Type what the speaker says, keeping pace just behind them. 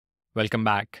Welcome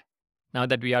back. Now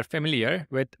that we are familiar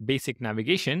with basic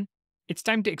navigation, it's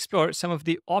time to explore some of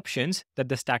the options that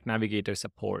the Stack Navigator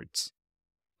supports.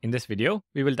 In this video,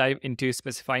 we will dive into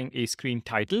specifying a screen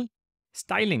title,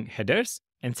 styling headers,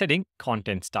 and setting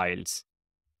content styles.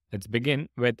 Let's begin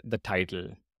with the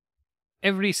title.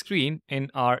 Every screen in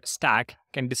our stack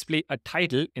can display a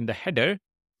title in the header,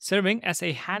 serving as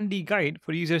a handy guide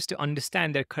for users to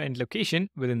understand their current location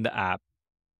within the app.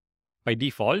 By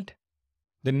default,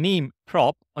 the name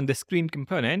prop on the screen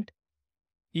component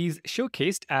is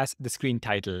showcased as the screen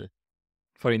title.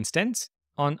 For instance,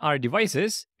 on our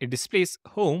devices, it displays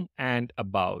Home and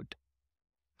About.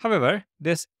 However,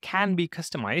 this can be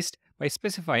customized by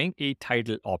specifying a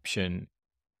title option.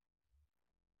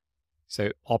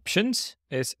 So, options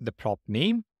is the prop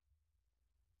name.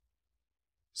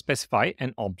 Specify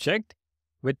an object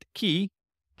with key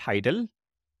title,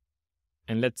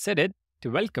 and let's set it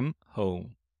to Welcome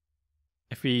Home.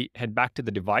 If we head back to the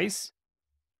device,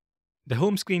 the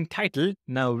home screen title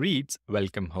now reads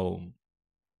Welcome Home.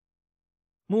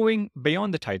 Moving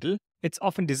beyond the title, it's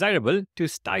often desirable to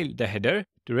style the header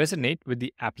to resonate with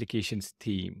the application's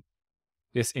theme.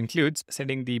 This includes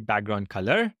setting the background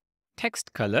color,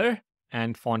 text color,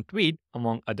 and font weight,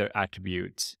 among other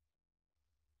attributes.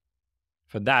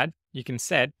 For that, you can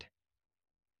set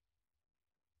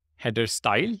header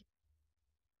style,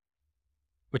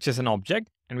 which is an object,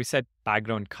 and we set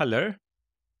background color,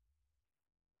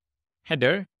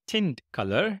 header tint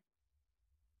color,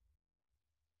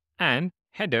 and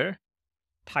header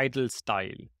title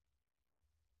style.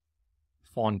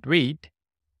 Font weight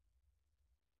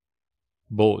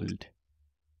bold.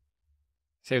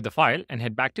 Save the file and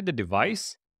head back to the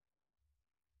device.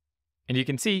 And you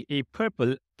can see a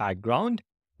purple background,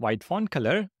 white font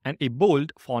color, and a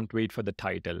bold font weight for the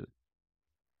title.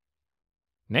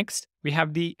 Next, we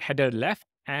have the header left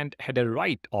and header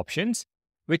right options,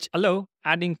 which allow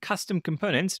adding custom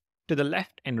components to the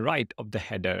left and right of the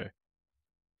header.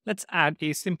 Let's add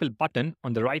a simple button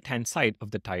on the right-hand side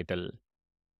of the title.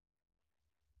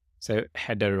 So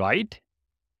header right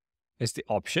is the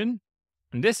option,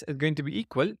 and this is going to be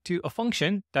equal to a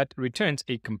function that returns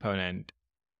a component.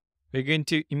 We're going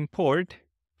to import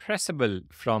pressable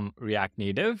from React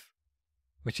Native,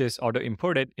 which is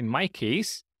auto-imported in my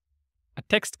case, a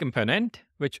text component,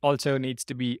 which also needs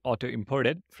to be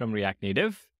auto-imported from React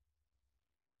Native,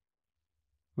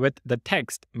 with the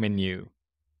text menu.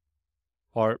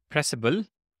 For pressable,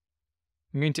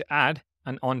 I'm going to add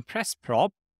an onPress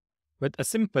prop with a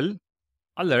simple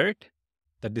alert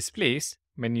that displays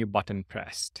menu button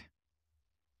pressed.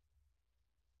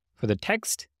 For the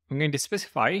text, I'm going to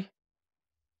specify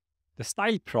the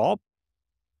style prop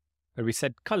where we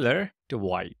set color to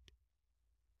white.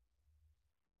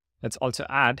 Let's also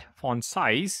add font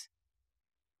size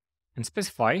and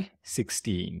specify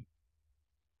 16.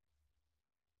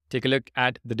 Take a look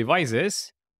at the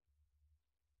devices,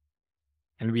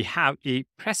 and we have a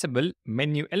pressable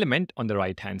menu element on the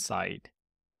right-hand side.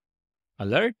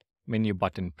 Alert, menu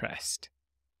button pressed.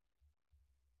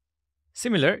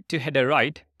 Similar to header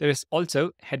right, there is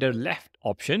also header left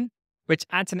option, which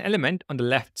adds an element on the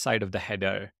left side of the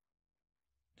header.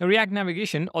 Now, React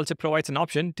Navigation also provides an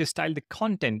option to style the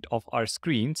content of our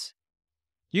screens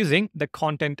using the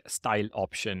content style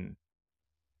option.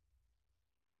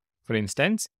 For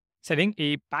instance, setting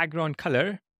a background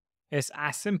color is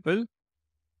as simple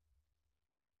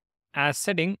as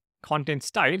setting content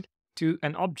style to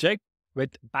an object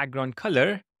with background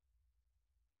color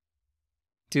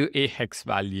to a hex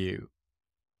value.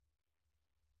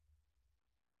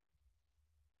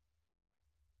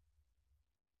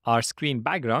 Our screen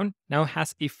background now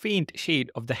has a faint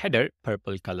shade of the header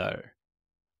purple color.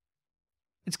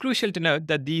 It's crucial to note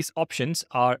that these options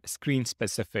are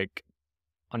screen-specific.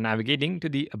 On navigating to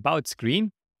the About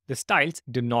screen, the styles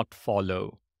do not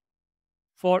follow.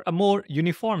 For a more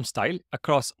uniform style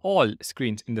across all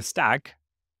screens in the stack,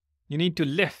 you need to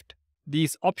lift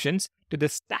these options to the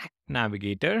Stack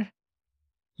Navigator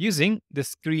using the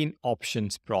Screen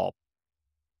Options prop.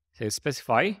 So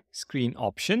specify Screen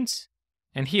Options,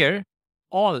 and here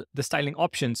all the styling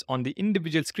options on the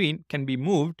individual screen can be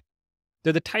moved,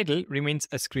 though the title remains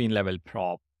a screen-level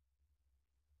prop.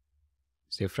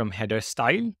 So from header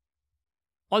style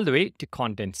all the way to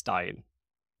content style,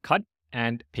 cut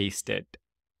and paste it.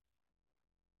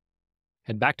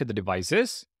 Head back to the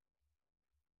devices,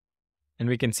 and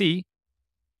we can see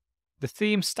the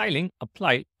same styling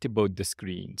applied to both the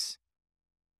screens.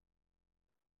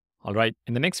 All right,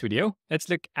 in the next video, let's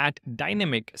look at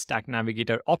dynamic Stack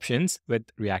Navigator options with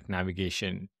React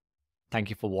Navigation. Thank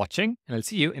you for watching, and I'll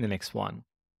see you in the next one.